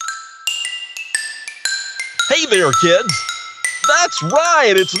Hey there, kids. That's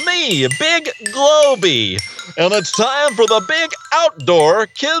right, it's me, Big Globey. And it's time for the Big Outdoor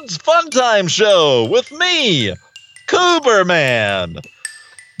Kids Fun Time Show with me, Cooberman.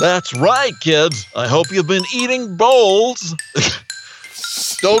 That's right, kids. I hope you've been eating bowls.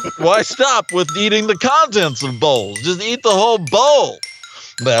 Why stop with eating the contents of bowls? Just eat the whole bowl.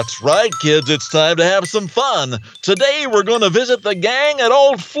 That's right, kids. It's time to have some fun. Today, we're going to visit the gang at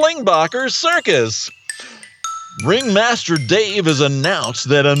Old Flingbacker's Circus. Ringmaster Dave has announced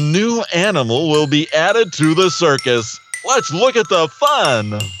that a new animal will be added to the circus. Let's look at the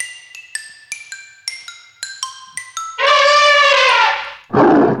fun.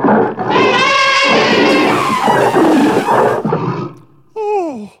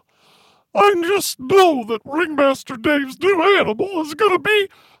 Oh, I just know that Ringmaster Dave's new animal is gonna be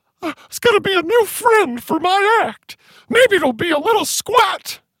a new friend for my act. Maybe it'll be a little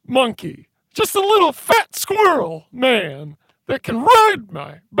squat monkey. Just a little fat squirrel man that can ride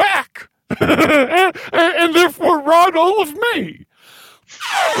my back and therefore ride all of me.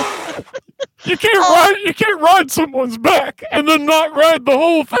 You can't ride someone's back and then not ride the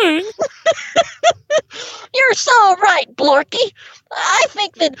whole thing. You're so right, Blorky. I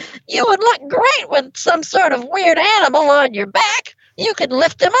think that you would look great with some sort of weird animal on your back. You could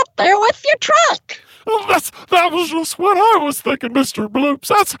lift him up there with your trunk. Well, that was just what I was thinking, Mr.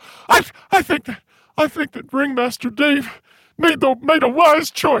 Bloops. I think that Ringmaster Dave made a wise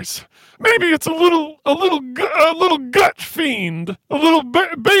choice. Maybe it's a little gut fiend, a little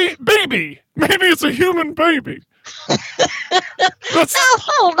baby. Maybe it's a human baby. That's now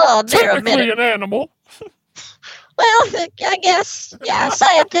hold on there a technically minute. an animal. Well, I guess, yeah,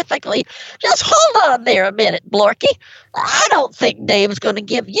 scientifically. Just hold on there a minute, Blorky. I don't think Dave's going to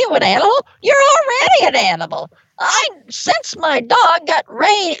give you an animal. You're already an animal. Since my dog got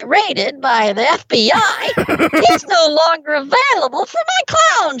raided by the FBI, he's no longer available for my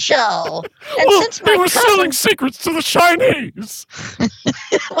clown show. And Well, since my he was selling secrets to the Chinese.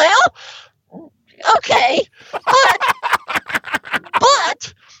 Well, okay,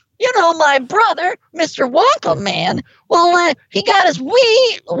 but you know, my brother, Mr. Wankleman, well, he got his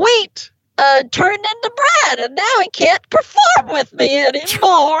wheat turned into bread, and now he can't perform with me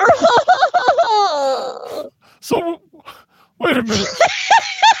anymore. So, wait a minute.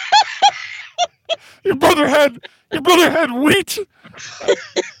 Your brother had wheat?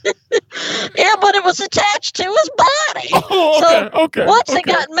 Yeah, but it was attached to his body. Oh, okay. Once it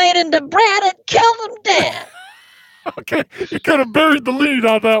got made into bread, it killed him dead. Okay, you kind of buried the lead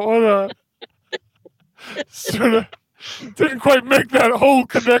on that one. Sort of didn't quite make that whole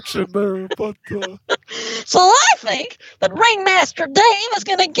connection there, but... So I think that Ringmaster Dave is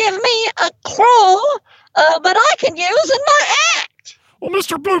going to give me a crow that I can use in my act. Well,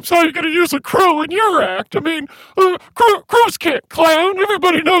 Mr. Bloops, how are you going to use a crow in your act? I mean, crows can't clown.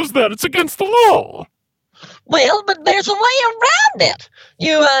 Everybody knows that. It's against the law. Well, but there's a way around it.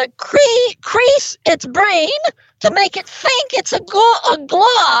 You crease its brain to make it think it's a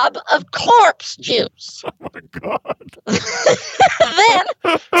glob of corpse juice. Oh, my God. Then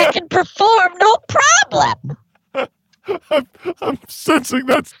it can perform no problem. I'm sensing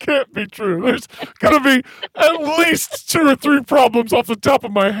that can't be true. There's got to be at least 2 or 3 problems off the top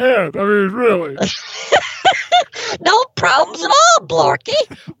of my head. I mean, really. No problems at all, Blorky.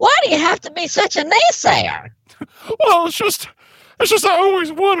 Why do you have to be such a naysayer? Well, it's just I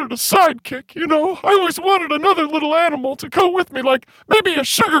always wanted a sidekick, you know? I always wanted another little animal to go with me, like maybe a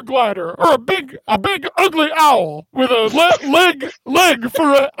sugar glider or a big ugly owl with a leg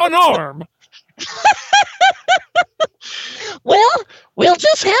for an arm. Well, we'll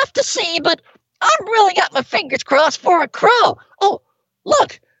just have to see, but I've really got my fingers crossed for a crow. Oh,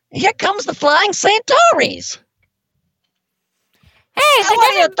 look, here comes the flying Centaurs. Hey,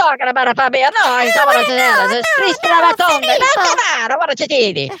 What are you talking about, Fabian? No, I don't want to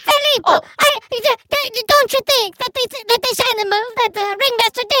say Felipe, Oh. don't you think that this animal, that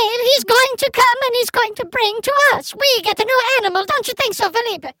Ringmaster Dave, he's going to come and he's going to bring to us? We get a new animal, don't you think so,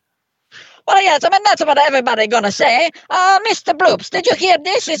 Felipe? Well, yes, I mean, that's what everybody's going to say. Mr. Bloops, did you hear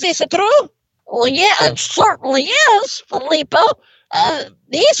this? Is this true? Well, yeah, it certainly is, Filippo.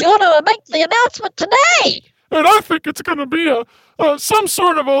 He's going to make the announcement today. And I think it's going to be some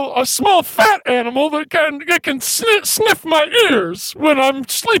sort of a small fat animal that can sniff my ears when I'm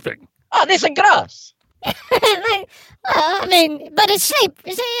sleeping. Oh, this is gross. I mean, but he's asleep.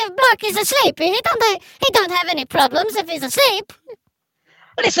 You see, Block is asleep. He don't have any problems if he's asleep.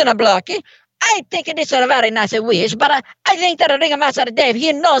 Listen, Blocky, I think it is a very nice wish, but I think that Ringmaster Dave,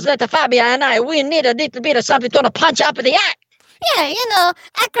 he knows that Fabia and I, we need a little bit of something to punch up the act. Yeah,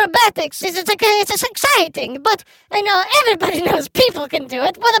 acrobatics it's exciting, but everybody knows people can do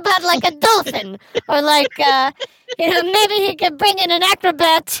it. What about like a dolphin or like maybe he could bring in an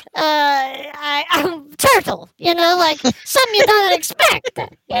acrobat turtle. Like something you don't expect.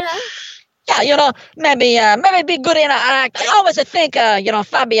 Yeah, maybe be good in an act. I always think,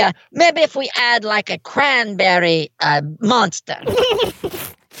 Fabia, maybe if we add like a cranberry monster.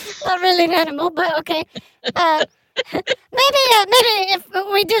 Not really an animal, but okay. Maybe if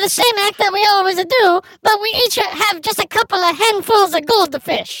we do the same act that we always do, but we each have just a couple of handfuls of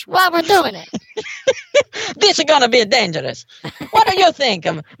goldfish while we're doing it. This is gonna be dangerous. What do you think,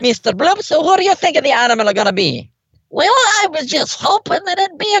 Mr. Bloop? So who do you think the animal are gonna be? Well, I was just hoping that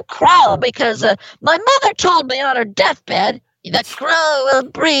it'd be a crow because my mother told me on her deathbed, the crow will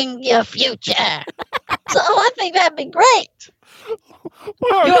bring you future. So I think that'd be great.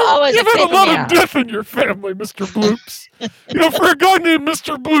 Well, you've had a lot of death in your family, Mr. Bloops. For a guy named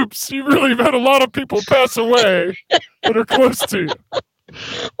Mr. Bloops, you really have had a lot of people pass away that are close to you.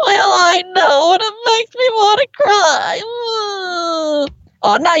 Well, I know, and it makes me want to cry.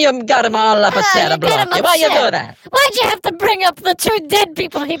 Oh, now you got him all upset, Blookie. Why you do that? Why'd you have to bring up the two dead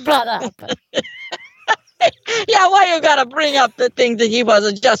people he brought up? Yeah, why you gotta bring up the things that he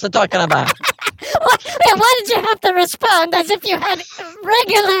was just talking about? Why did you have to respond as if you had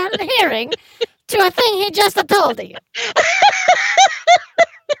regular hearing to a thing he just told you?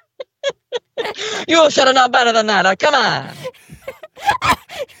 You should have known better than that. Oh, come on.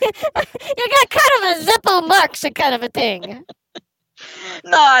 You got kind of a Zippo Marx kind of a thing.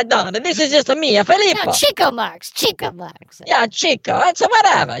 No, I don't. This is just me, a Filippo. No, Chico Marx. Yeah, Chico. It's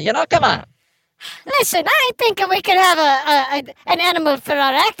whatever, come on. Listen, I think we could have an animal for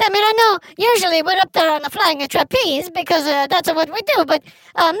our act. I mean, I know usually we're up there on the flying trapeze because that's what we do. But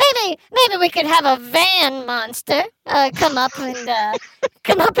maybe we could have a van monster come up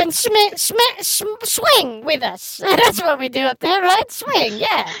and swing with us. That's what we do up there, right? Swing,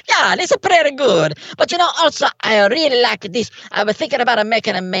 yeah. Yeah, this is pretty good. But also I really like this. I was thinking about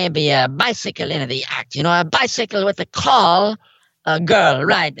making maybe a bicycle in the act. A bicycle with a tall girl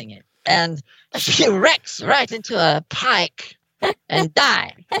riding it, and she wrecks right into a pike and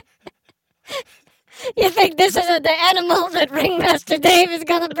dies. You think this is the animal that Ringmaster Dave is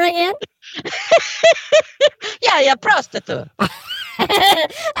going to bring in? Yeah, prostitute.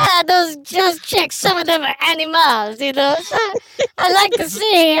 Those just chicks, some of them are animals, So I'd like to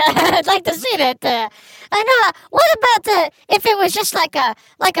see that. I know. What about if it was just like a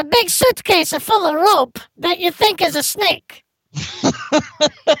big suitcase full of rope that you think is a snake?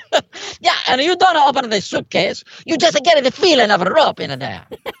 Yeah, and you don't open the suitcase. You just get the feeling of a rope in there.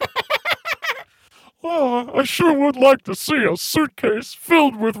 Well, I sure would like to see a suitcase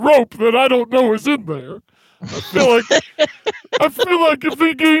filled with rope that I don't know is in there. I feel like if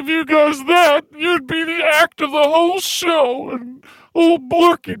they gave you guys that, you'd be the act of the whole show, and old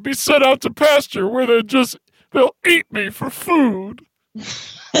Blorky'd be set out to pasture where they'll eat me for food.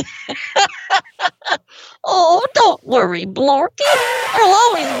 Oh, don't worry, Blorky. There'll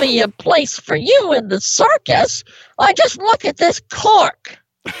always be a place for you in the circus. I just look at this cork.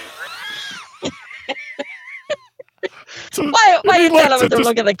 Why are you telling me to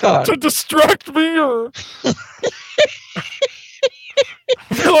look at the cork? To distract me, or?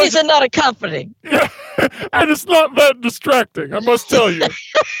 These are not comforting. Yeah, and it's not that distracting, I must tell you.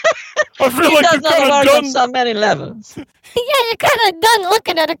 I feel like you're kind of done on so many levels. Yeah, you're kind of done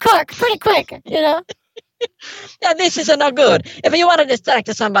looking at a cork pretty quick, Yeah, this is not good. If you want to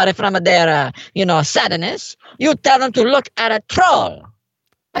distract somebody from their, sadness, you tell them to look at a troll.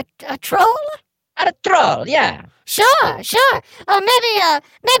 A troll? At a troll, yeah. Sure. Maybe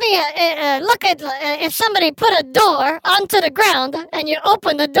look at if somebody put a door onto the ground and you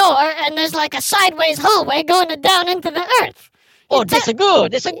open the door and there's like a sideways hallway going down into the earth. Oh, this is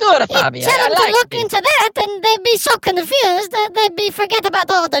good, Fabio. Tell them to look into that, and they'd be so confused that they'd forget about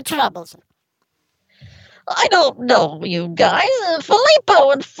all the troubles. I don't know, you guys.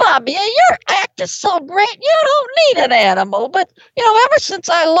 Filippo and Fabio, your act is so great, you don't need an animal. But, ever since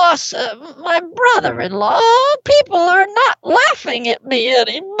I lost my brother-in-law, people are not laughing at me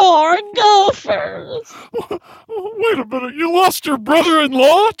anymore. Gophers. Wait a minute, you lost your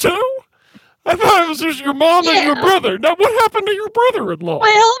brother-in-law, too? I thought it was just your mom and your brother. Now, what happened to your brother-in-law?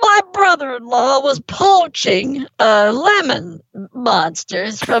 Well, my brother-in-law was poaching lemon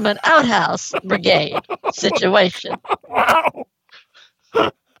monsters from an outhouse brigade situation. Wow.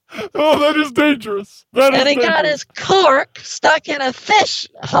 Oh, that is dangerous. And he got his cork stuck in a fish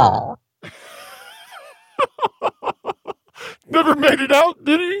hole. never made it out,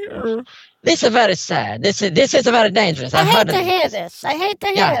 did he? Or... This is very sad. This is very dangerous. I hate heard to of hear this. this. I hate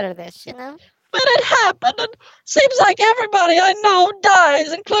to Yeah. hear this, you know? When it happened, it seems like everybody I know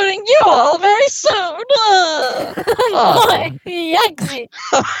dies, including you all, very soon. Boy, yikesy.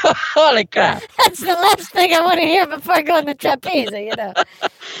 Holy crap. That's the last thing I want to hear before going to trapeze, you know?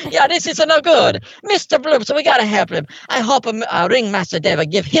 Yeah, this is no good. Mr. Bloop, so we gotta help him. I hope Ringmaster Dave will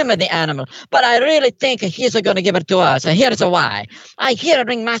give him the animal, but I really think he's going to give it to us. And here's why. I hear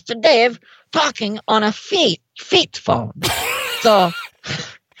Ringmaster Dave talking on a feet phone. So...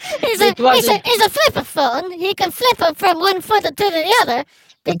 He's It was a flipper phone. He can flip him from one foot to the other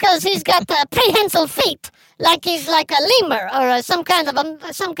because he's got prehensile feet, like he's like a lemur or some kind of an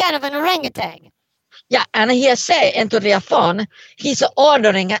orangutan. Yeah, and he say into the phone, he's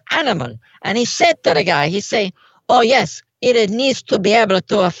ordering an animal. And he said to the guy, he say, oh yes, it needs to be able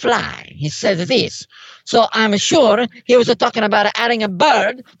to fly. He said this. So I'm sure he was talking about adding a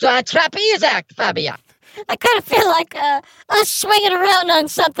bird to a trapeze act, Fabio. I kind of feel like us swinging around on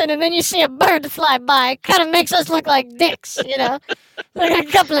something and then you see a bird fly by. Kind of makes us look like dicks, you know? Like a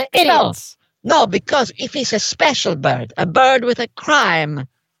couple of idiots. No, because if it's a special bird, a bird with a crime,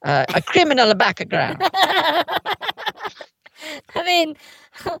 a criminal background. I mean,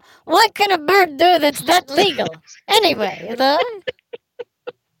 what can a bird do that's that legal? Anyway, you know?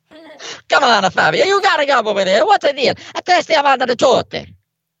 Come on, Fabio, you gotta go over there. What's the deal? A te stiamo andando tutti.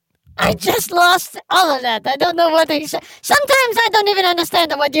 I just lost all of that. I don't know what he said. Sometimes I don't even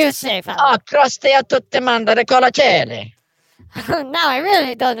understand what you say, Fabio. Oh, crosti a tutte mandare colaceli. Now I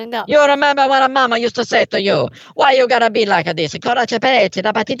really don't know. You remember when a mama used to say to you, why you gotta be like this? Corace perezzi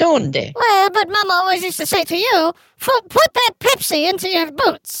da patitundi. Well, but Mama always used to say to you, put that Pepsi into your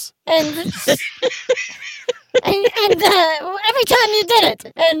boots. And every time you did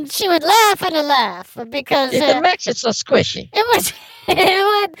it, and she would laugh and laugh because It makes it so squishy. it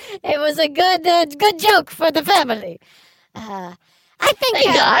was a good joke for the family. I think.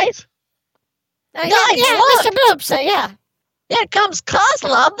 Hey, guys. Yeah, look. Mr. Bloops, yeah. Here comes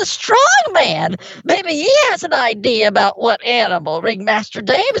Kozlov, the strong man. Maybe he has an idea about what animal Ringmaster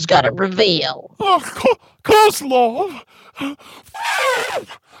Dave is going to reveal. Oh, Kozlov!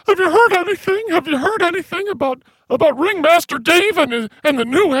 Have you heard anything? Have you heard anything about Ringmaster Dave and the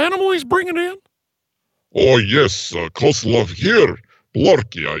new animal he's bringing in? Oh, yes, Kozlov here.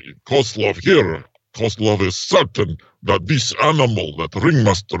 Blorky, Kozlov here. Kozlov is certain that this animal that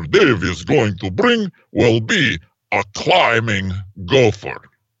Ringmaster Dave is going to bring will be a climbing gopher.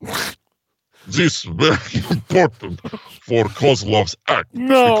 This very important for Kozlov's act.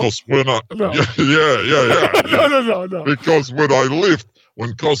 No. Because when I... No. Yeah. No. Because when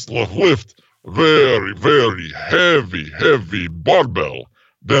Kozlov lift very, very heavy barbell,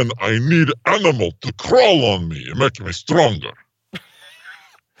 then I need animal to crawl on me and make me stronger.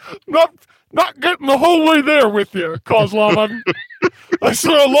 Not getting the whole way there with you, Kozlov. I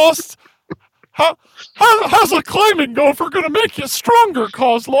sort of lost. How's a climbing gopher going to make you stronger,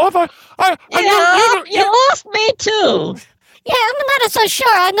 Kozlov? You lost me too. Yeah, I'm not so sure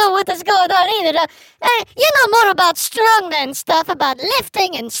I know what is going on either. You know more about strongman stuff, about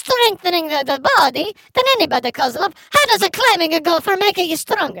lifting and strengthening the body than anybody, Kozlov. How does a climbing a gopher make you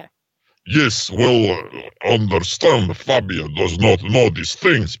stronger? Yes, well, understand, Fabio does not know these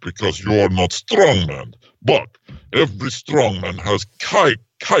things because you are not strongman. But every strongman has kite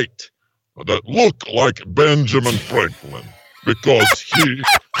that look like Benjamin Franklin because he...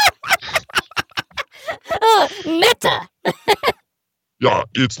 Meta. Yeah,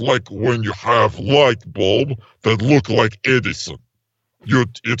 it's like when you have light bulb that look like Edison.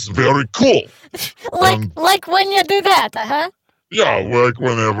 It's very cool. Like when you do that, huh? Yeah, like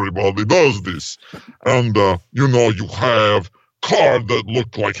when everybody does this. And, you have car that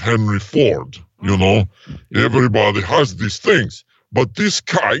look like Henry Ford, Everybody has these things. But this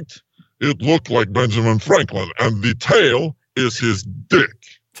kite, it looked like Benjamin Franklin, and the tail is his dick.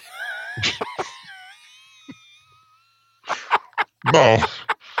 Now,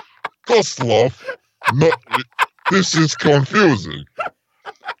 Kozlov, no, this is confusing.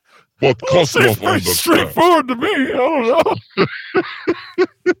 But Kozlov Pretty understands. straightforward to me. I don't know.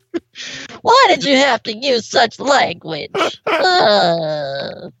 Why did you have to use such language?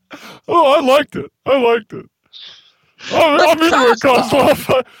 Oh, I liked it. I'm into it,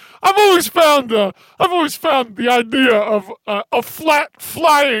 Kozlov. I've always found the idea of a flat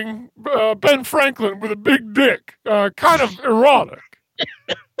flying Ben Franklin with a big dick kind of erotic.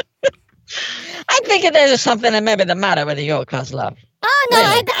 I think there's something that may be the matter with you, Kozlov. Oh no,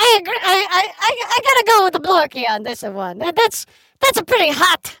 Really? I agree. I gotta go with the Blorky on this one. That's a pretty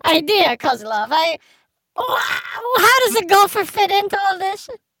hot idea, Kozlov. How does a gopher fit into all this?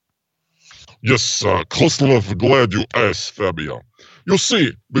 Yes, Kozlov, glad you asked, Fabian. You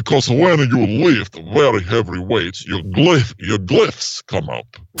see, because when you lift very heavy weights, your glyphs come out.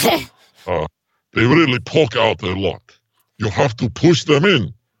 They really poke out a lot. You have to push them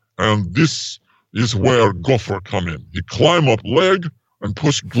in, and this is where gopher come in. He climb up leg and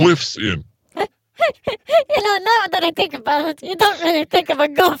push glyphs in. Now that I think about it, you don't really think of a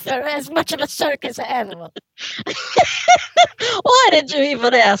gopher as much of a circus animal. Why did you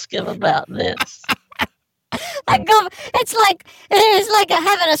even ask him about this? It's like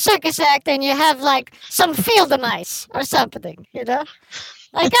having a circus act and you have like some field of mice or something,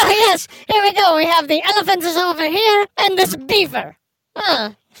 Like, oh yes, here we go. We have the elephants is over here and this beaver.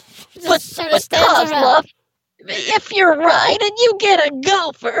 But Kozlov, if you're right and you get a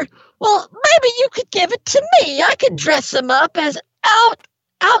gopher, well, maybe you could give it to me. I could dress him up as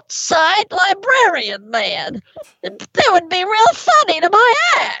outside librarian man. That would be real funny to my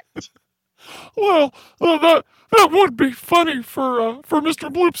act. Well, that would be funny for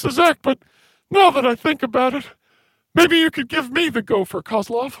Mr. Bloops's act, but now that I think about it, maybe you could give me the gopher,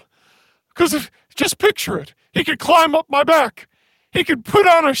 Kozlov. Because just picture it. He could climb up my back. He could put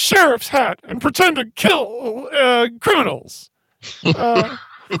on a sheriff's hat and pretend to kill criminals.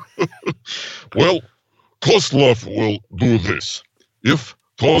 Well, Kozlov will do this. If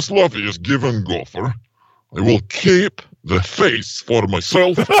Kozlov is given gopher, I will keep the face for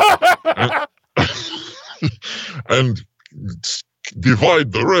myself and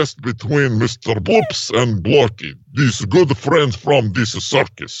divide the rest between Mr. Bloops and Blorky, these good friends from this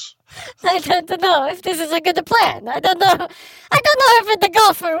circus. I don't know if this is a good plan. I don't know if the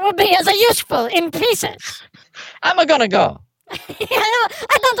gopher will be as useful in pieces. I'm gonna go.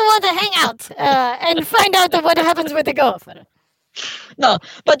 I don't want to hang out and find out what happens with the gopher. No,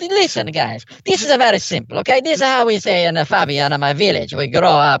 but listen, guys. This is very simple, okay? This is how we say in Fabiana, my village. We grow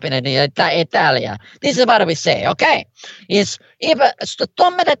up in Italia. This is what we say, okay? Is if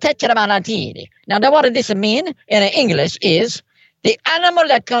stomma tetramana. Now, what does this mean in English is the animal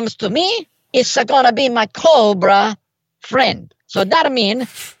that comes to me is gonna be my cobra friend. So that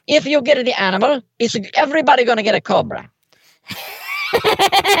means if you get the animal, is everybody gonna get a cobra?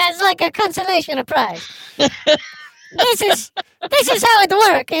 It's like a consolation prize. This is how it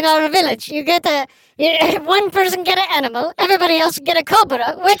works in our village. You get one person get an animal, everybody else get a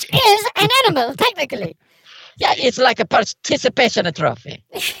cobra, which is an animal technically. Yeah, it's like a participation trophy.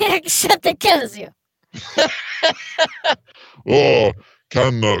 Except it kills you. Oh,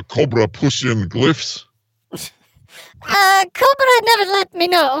 can Cobra push in glyphs? Cobra never let me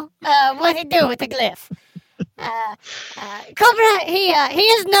know what he do with the glyph. Cobra, he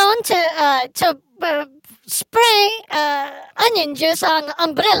is known to spray onion juice on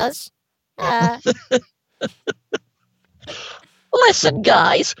umbrellas. Listen,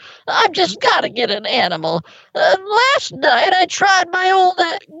 guys, I've just got to get an animal. Last night I tried my old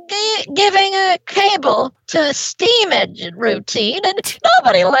giving a cable to a steam engine routine, and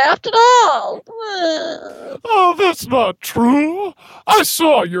nobody laughed at all. Oh, that's not true. I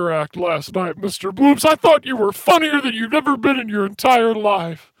saw your act last night, Mr. Bloops. I thought you were funnier than you've ever been in your entire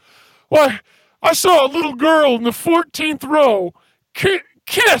life. Why, I saw a little girl in the 14th row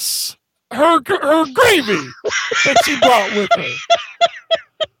kiss her gravy that she brought with her.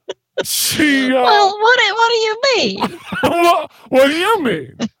 She, Well, what do you mean? what do you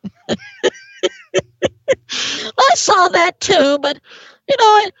mean? I saw that too, but,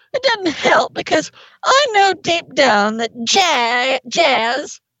 it didn't help because I know deep down that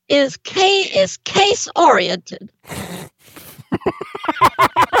jazz is case-oriented.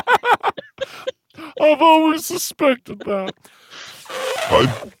 I've always suspected that.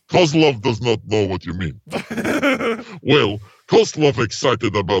 Kozlov does not know what you mean. Well, Kozlov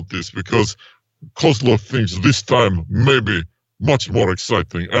excited about this because Kozlov thinks this time maybe much more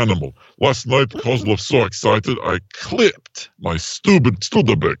exciting animal. Last night, Kozlov so excited I clipped my stupid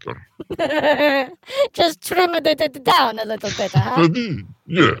Studebaker. Just trim it down a little bit, huh?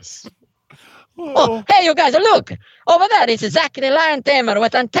 Yes. Oh, hey, you guys, look. Over there is Zach the lion tamer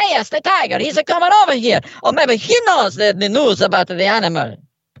with Antaeus the tiger. He's coming over here. Or maybe he knows the news about the animal.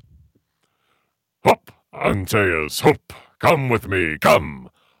 Hop, Antaeus, hop. Come with me, come.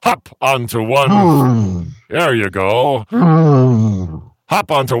 Hop onto one. There you go.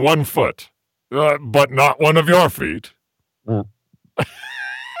 Hop onto 1 foot, but not one of your feet.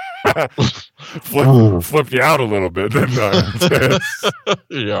 Flipped you out a little bit, didn't I?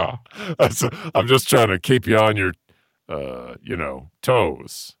 Yeah. I'm just trying to keep you on your,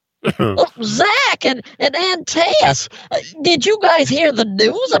 toes. Oh, Zach and Antaeus, did you guys hear the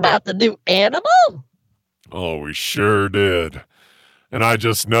news about the new animal? Oh, we sure did. And I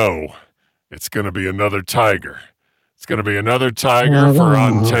just know it's going to be another tiger. It's going to be another tiger for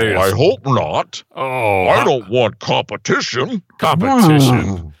Antaeus. I hope not. Oh, I don't want competition.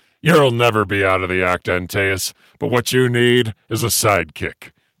 competition. You'll never be out of the act, Antaeus. But what you need is a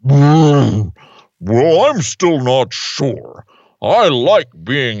sidekick. Well, I'm still not sure. I like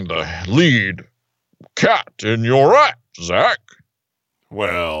being the lead cat in your act, Zach.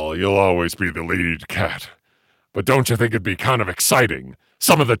 Well, you'll always be the lead cat. But don't you think it'd be kind of exciting?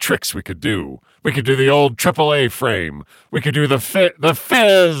 Some of the tricks we could do. We could do the old AAA frame. We could do the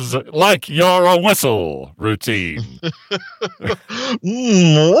fizz like you're a whistle routine. I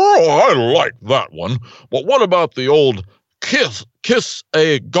like that one. But what about the old kiss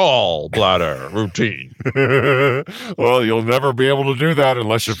a gallbladder routine? Well, you'll never be able to do that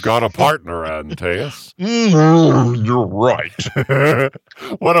unless you've got a partner, Antaeus. You're right.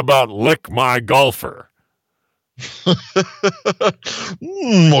 What about lick my golfer? A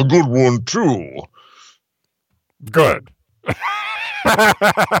good one, too. Good.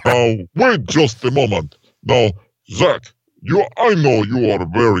 Wait just a moment. Now, Zach, I know you are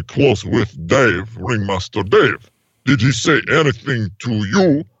very close with Dave, Ringmaster Dave. Did he say anything to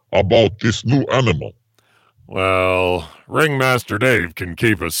you about this new animal? Well, Ringmaster Dave can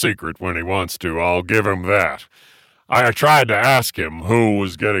keep a secret when he wants to, I'll give him that. I tried to ask him who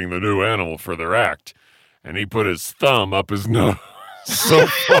was getting the new animal for their act, and he put his thumb up his nose so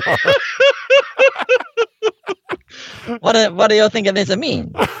far. What do you think of this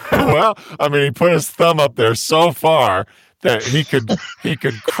mean? Well, I mean, he put his thumb up there so far that he could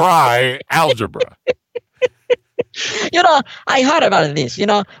cry algebra. I heard about this.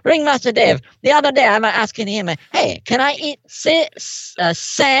 Ringmaster Dave, the other day I'm asking him, hey, can I eat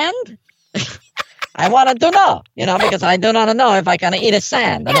sand? I wanted to know, because I do not know if I can eat a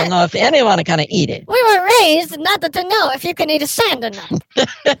sand. I don't know if anyone can eat it. We were raised not to know if you can eat a sand or not.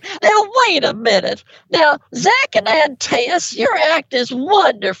 Now, wait a minute. Now, Zach and Antaeus, your act is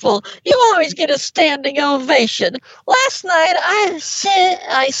wonderful. You always get a standing ovation. Last night,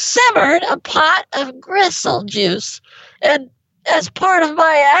 I severed a pot of gristle juice, and as part of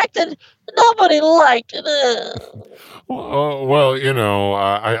my act, and nobody liked it. Well,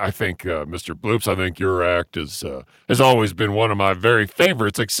 I think, Mr. Bloops, I think your act has always been one of my very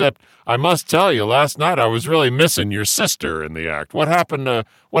favorites, except I must tell you, last night I was really missing your sister in the act. What happened to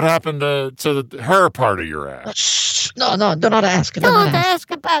her part of your act? Shh, no, do not ask. Don't ask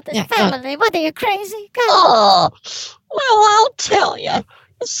about this family. What are you, crazy? Oh, well, I'll tell you.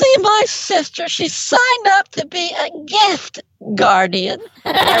 You see, my sister, she signed up to be a gift guardian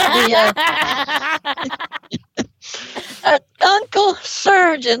at Uncle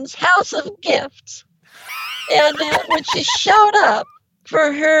Surgeon's House of Gifts. And when she showed up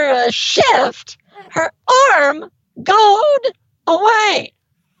for her shift, her arm goed away.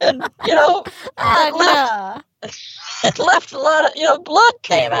 And, it left a lot of, blood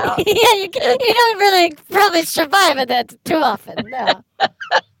came out. Yeah, you don't really probably survive it that too often, no.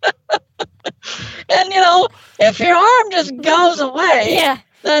 And, if your arm just goes away, Yeah.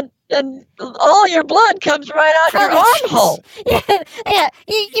 then all your blood comes right out your armhole. Yeah.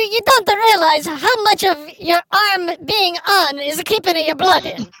 You don't realize how much of your arm being on is keeping your blood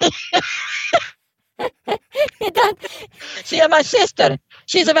in. You don't. See, my sister,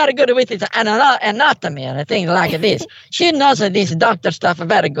 she's very good with this anatomy and things like this. She knows this doctor stuff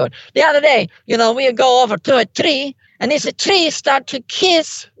very good. The other day, we go over to a tree, and this tree start to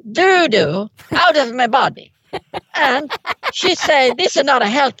kiss doo-doo out of my body. And she said, this is not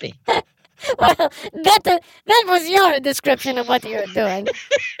healthy. Well, that was your description of what you were doing.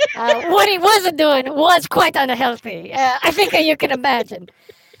 What he wasn't doing was quite unhealthy. I think you can imagine.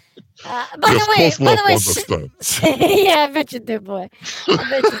 By the way, understands. yeah, I bet you do, boy. I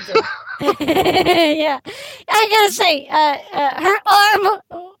bet you do. Yeah, I gotta say, her arm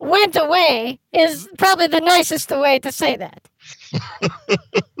went away is probably the nicest way to say that.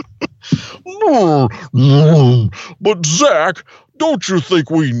 But Zach, don't you think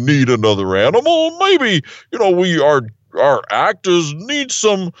we need another animal? Maybe, our actors need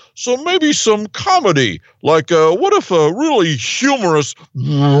some comedy. Like, what if a really humorous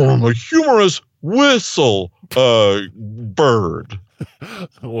whistle bird?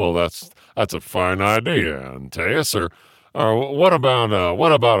 Well, that's a fine idea, Antaeus. Or what about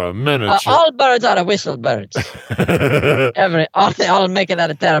a miniature? All birds are whistle birds. All making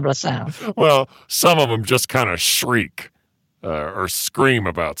that a terrible sound. Well, some of them just kind of shriek or scream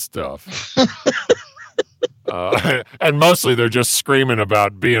about stuff. And mostly they're just screaming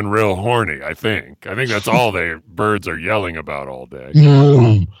about being real horny, I think. I think that's all birds are yelling about all day.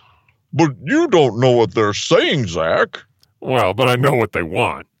 But you don't know what they're saying, Zach. Well, but I know what they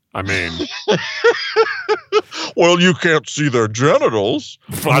want. I mean, Well, you can't see their genitals.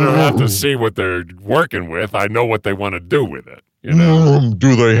 I don't have to see what they're working with. I know what they want to do with it. You know,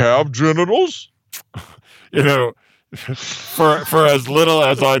 Do they have genitals? you know, for as little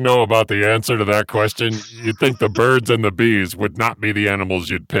as I know about the answer to that question, you'd think the birds and the bees would not be the animals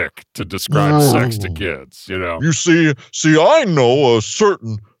you'd pick to describe sex to kids. You know, You see, I know a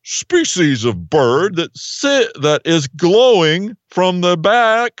certain species of bird that is glowing from the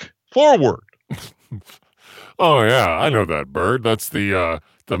back forward. oh yeah, I know that bird. That's the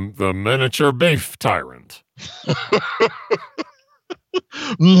miniature beef tyrant.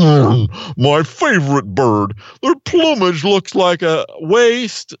 My favorite bird. Their plumage looks like a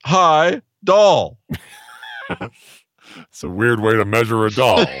waist-high doll. It's a weird way to measure a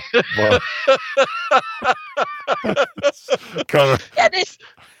doll. But kind of. Yeah,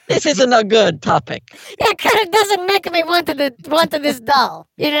 this isn't a good topic. It kind of doesn't make me want this doll,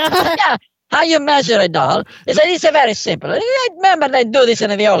 you know? Yeah, how you measure a doll it's a very simple. I remember they do this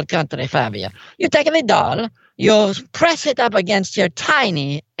in the old country, Fabio. You take the doll, you press it up against your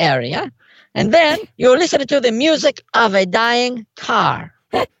tiny area, and then you listen to the music of a dying car.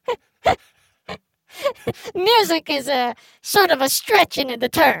 Music is a sort of a stretch in the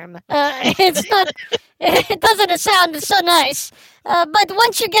term. It's not. It doesn't sound so nice. But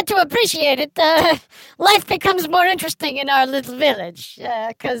once you get to appreciate it, life becomes more interesting in our little village.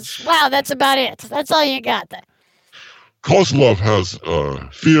 Because wow, that's about it. That's all you got. Kozlov has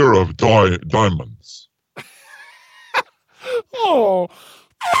fear of diamonds. Oh,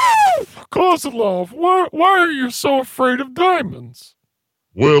 Kozlov, why are you so afraid of diamonds?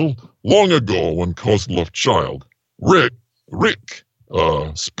 Well, long ago when Kozlov child, Rick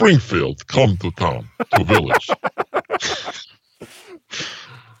Springfield come to town, to village.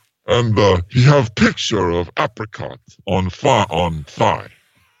 And he have picture of apricot on thigh.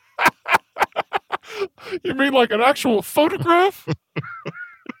 You mean like an actual photograph?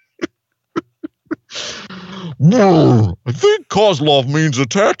 I think Kozlov means a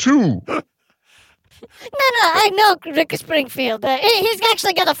tattoo. No, I know Rick Springfield. He's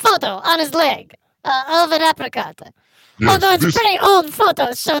actually got a photo on his leg of an apricot. Yes, Although it's this- a pretty old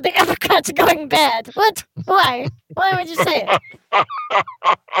photo, so the apricot's going bad. What? Why? Why would you say it?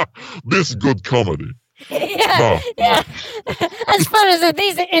 This good comedy. Yeah, No. yeah. As far as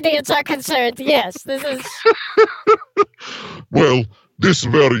these idiots are concerned, yes, this is. Well, this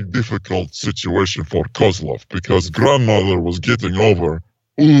very difficult situation for Kozlov because grandmother was getting over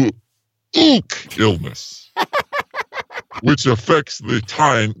illness, which affects the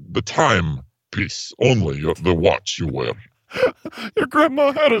time piece only, the watch you wear. Your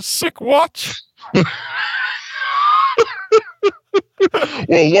grandma had a sick watch?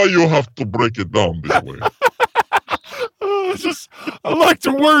 Well, why you have to break it down this way? I like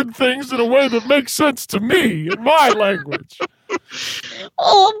to word things in a way that makes sense to me in my language.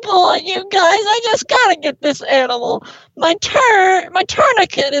 Oh boy, you guys! I just gotta get this animal. My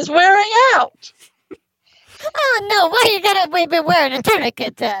tourniquet is wearing out. Oh no! Why you gotta be wearing a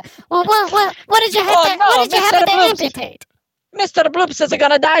tourniquet? Well, what did you have Oh, to? no, what did you have Mr. to Bloops. amputate? Mr. Bloop says they're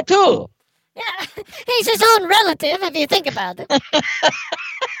gonna die too. Yeah, he's his own relative. If you think about it, that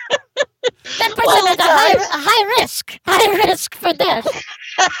puts Well, him at guys. a high risk for death.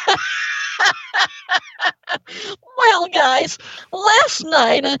 Well, guys, last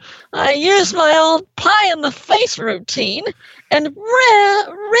night I used my old pie in the face routine, and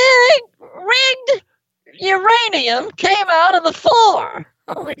rigged uranium came out of the floor.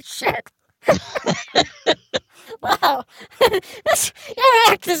 Holy shit! Wow, your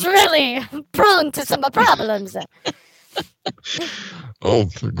act is really prone to some problems. Oh,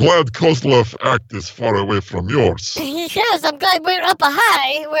 glad Kozlov act is far away from yours. Yes, I'm glad we're up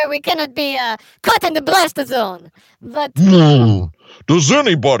high where we cannot be caught in the blast zone. But Does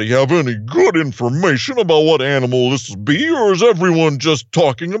anybody have any good information about what animal this will be, or is everyone just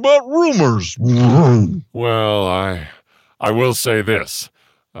talking about rumors? Well, I will say this.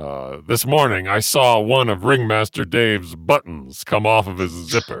 This morning I saw one of Ringmaster Dave's buttons come off of his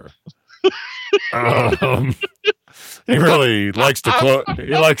zipper. He really likes to close.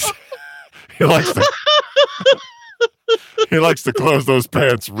 He likes to close those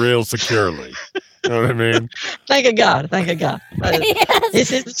pants real securely. You know what I mean? Thank God.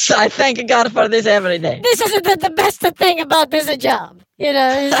 yes, I thank God for this every day. this is the best thing about this job. You know,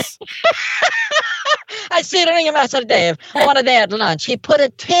 it's- I see the Ringmaster Dave one day at lunch. He put a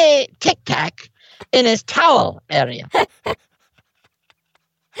Tic Tac in his towel area.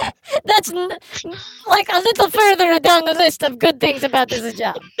 that's like a little further down the list of good things about this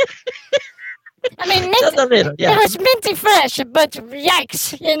job. I mean, Just a little, it yeah. was minty fresh, but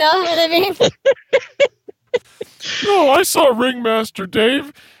yikes, you know what I mean? No, I saw Ringmaster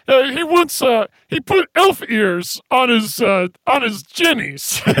Dave. He once he put elf ears on his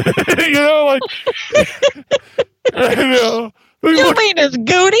jennies. You know, like they You look- mean his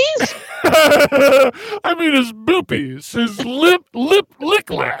goodies? I mean his boopies, his lip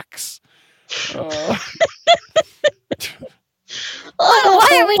licklacks.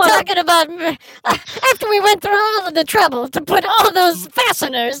 Why are we what a- talking about after we went through all of the trouble to put all those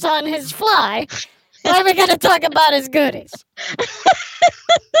fasteners on his fly? Why are we going to talk about his goodies?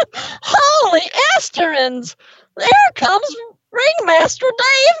 Holy Esterins! There comes Ringmaster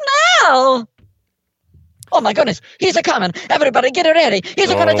Dave now! Oh my goodness, he's a coming. Everybody get ready.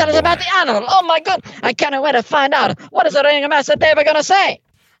 He's going to tell us about the animal. Oh my god, I can't wait to find out. What is the Ringmaster Dave going to say?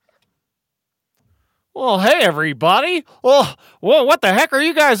 Well, hey everybody. Well, what the heck are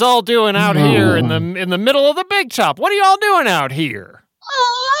you guys all doing out here in the middle of the big top? What are y'all doing out here?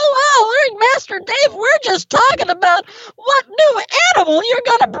 Oh, Ringmaster Dave, we're just talking about what new animal you're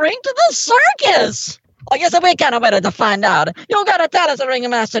going to bring to the circus. Oh, yes, we kind of waited to find out. You got to tell us,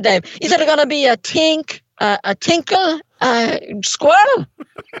 Ringmaster Dave. Is it going to be a tinkle, squirrel?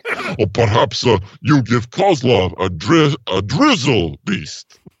 Or perhaps you give Kozlov a drizzle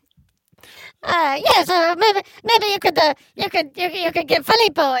beast. Yes, maybe you could give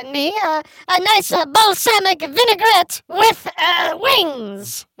Filippo and me a nice balsamic vinaigrette with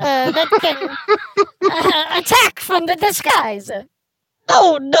wings that can attack from the disguise.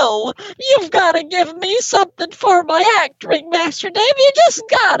 Oh, no. You've got to give me something for my act, Ringmaster Dave. You just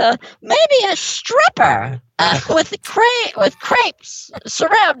gotta. Maybe a stripper with crepes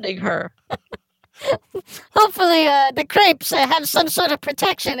surrounding her. Hopefully, the crepes have some sort of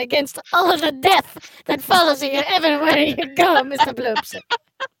protection against all of the death that follows you everywhere you go, Mr. Bloops.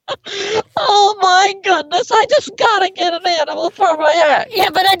 Oh, my goodness. I just gotta get an animal for my act. Yeah,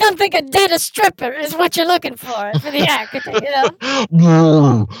 but I don't think a dead stripper is what you're looking for the act, you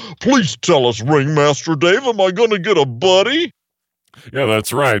know? Please tell us, Ringmaster Dave, am I going to get a buddy? Yeah,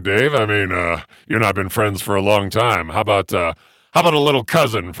 that's right, Dave. I mean, you and I've been friends for a long time. How about a little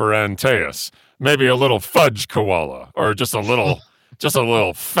cousin for Antaeus? Maybe a little fudge koala, or just a little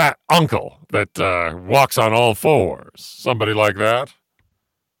fat uncle that walks on all fours. Somebody like that.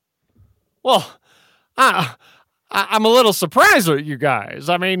 Well, I'm a little surprised at you guys.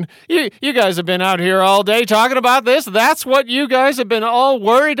 I mean, you guys have been out here all day talking about this. That's what you guys have been all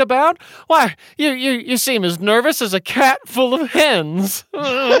worried about? Why, you seem as nervous as a cat full of hens.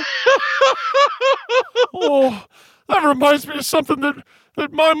 Oh, that reminds me of something that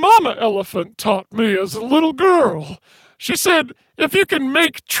my mama elephant taught me as a little girl. She said, if you can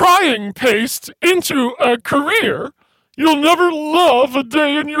make trying paste into a career, you'll never love a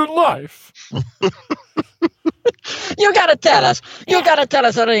day in your life. You gotta tell us. You gotta tell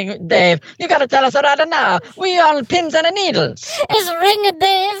us, Dave. You gotta tell us right now. We on pins and needles. Is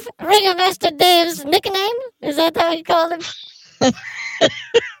Ringmaster Dave's nickname? Is that how you call him?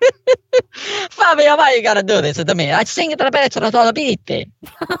 Fabio, why you gotta do this to me? I sing it to the bachelor to the beat.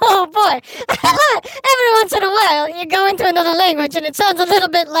 Oh boy! Every once in a while, you go into another language, and it sounds a little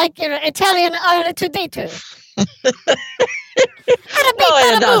bit like your Italian R2D2. it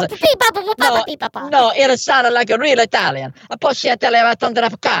doesn't. No, it sounded like a real Italian. Posso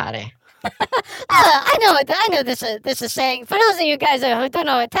telefonare. I know this is saying. For those of you guys who don't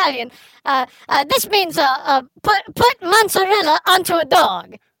know Italian, this means put mozzarella onto a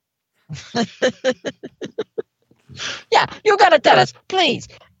dog. Yeah, you gotta tell us, please.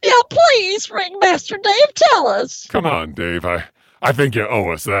 Yeah, please, Ringmaster Dave, tell us. Come on, Dave. I think you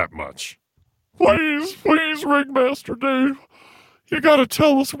owe us that much. Please, Ringmaster Dave. You gotta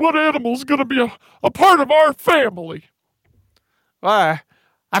tell us what animal's gonna be a part of our family. Why,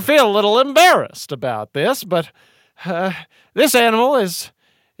 I feel a little embarrassed about this, but this animal is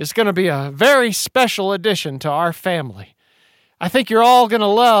going to be a very special addition to our family. I think you're all going to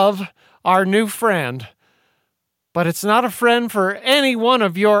love our new friend, but it's not a friend for any one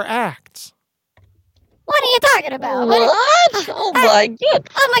of your acts. What are you talking about? What? Oh my god.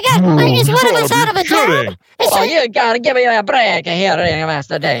 Oh my god, is one of us out of a job? Oh, you gotta give me a break here,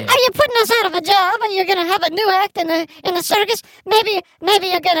 Ringmaster Dave. Are you putting us out of a job and you're gonna have a new act in the circus? Maybe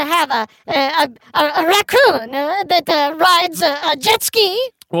you're gonna have a raccoon that rides a jet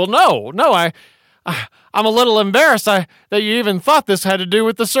ski? Well, no, I'm a little embarrassed that you even thought this had to do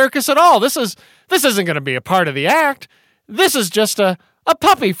with the circus at all. This isn't going to be a part of the act. This is just a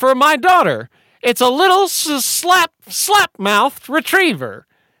puppy for my daughter. It's a little slap-mouthed retriever.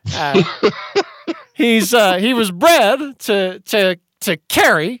 He was bred to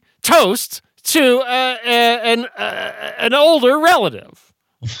carry toast to an older relative.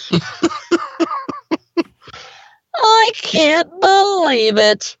 I can't believe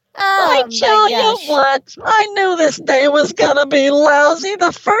it. I tell you what, I knew this day was gonna be lousy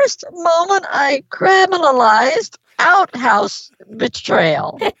the first moment I criminalized outhouse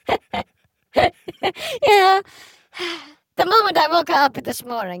betrayal. Yeah. The moment I woke up this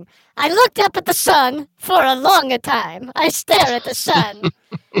morning, I looked up at the sun for a longer time. I stare at the sun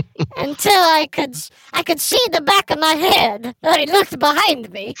until I could see the back of my head. I looked behind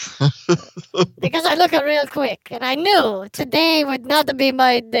me because I look real quick, and I knew today would not be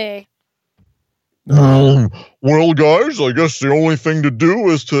my day. Well, guys, I guess the only thing to do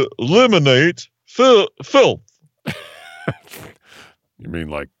is to eliminate filth. You mean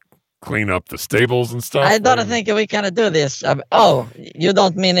like clean up the stables and stuff? I don't think we can do this. You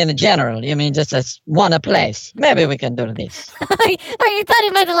don't mean in general. You mean just as one place. Maybe we can do this. Oh, you thought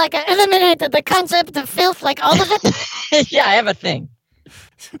you meant like eliminate the concept of filth, like all of it? Yeah, everything.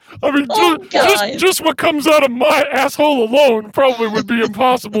 I mean, just what comes out of my asshole alone probably would be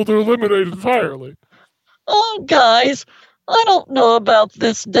impossible to eliminate entirely. Oh, guys, I don't know about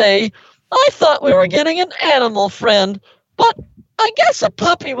this day. I thought we were getting an animal friend, but I guess a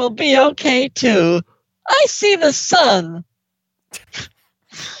puppy will be okay too. I see the sun.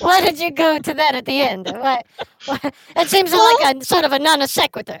 Why did you go to that at the end? Why? It seems like a sort of a non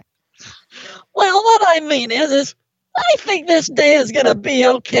sequitur. Well, what I mean is I think this day is going to be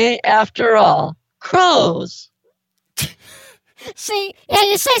okay after all. Crows. See, yeah,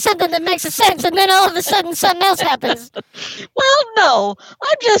 you say something that makes sense, and then all of a sudden something else happens. Well, no,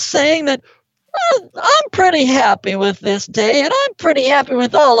 I'm just saying that I'm pretty happy with this day, and I'm pretty happy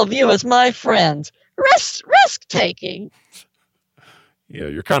with all of you as my friends. Risk taking. Yeah,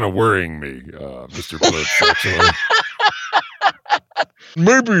 you're kind of worrying me, Mr. Blitz, actually.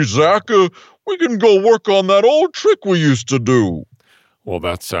 Maybe, Zach, we can go work on that old trick we used to do. Well,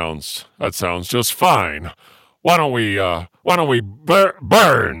 that sounds just fine. Why don't we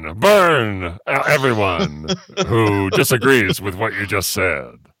burn everyone who disagrees with what you just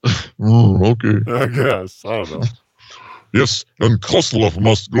said? Okay. I guess. I don't know. Yes, and Kozlov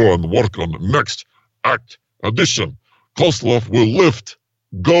must go and work on the next act addition. Kozlov will lift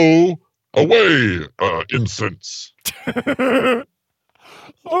go away incense. All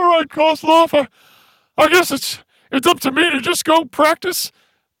right, Kozlov. I guess it's up to me to just go practice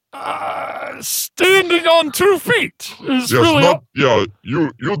standing on 2 feet. Is Yes, really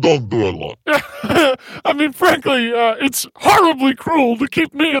you don't do a lot. I mean, frankly, it's horribly cruel to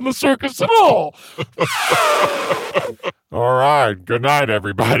keep me in the circus at all. All right, good night,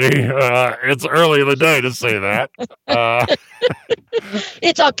 everybody. It's early in the day to say that.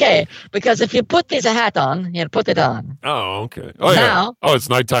 It's okay, because if you put this hat on, you put it on. Oh, okay. Oh, yeah. Now, Oh, it's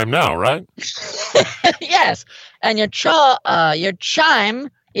nighttime now, right? yes, and your chime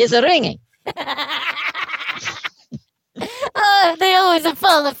is ringing. Oh, they always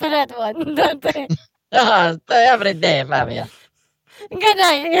fall for that one, don't they? Every day, Fabio. Good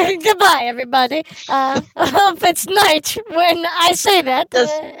night. Goodbye, everybody. I hope it's night when I say that.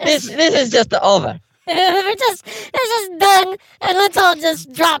 This is just over. It's just done, and let's all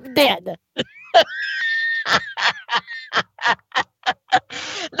just drop dead.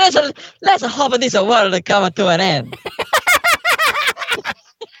 Let's hope this world come to an end.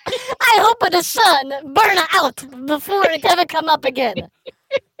 I hope the sun burn out before it ever come up again.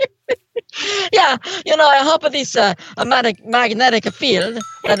 Yeah, I hope this magnetic field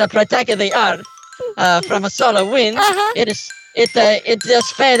that protects the Earth from a solar wind, it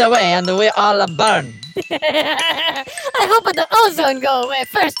just fade away and we all burn. I hope the ozone go away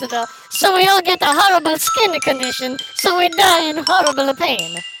first, though, so we all get a horrible skin condition, so we die in horrible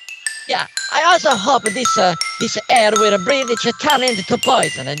pain. Yeah, I also hope this air we breathe it should turn into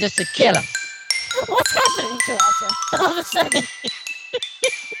poison and just to kill us. What's happening to us all of a sudden?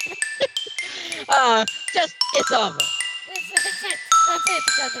 It's over. That's it.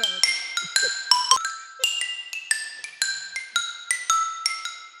 That's it.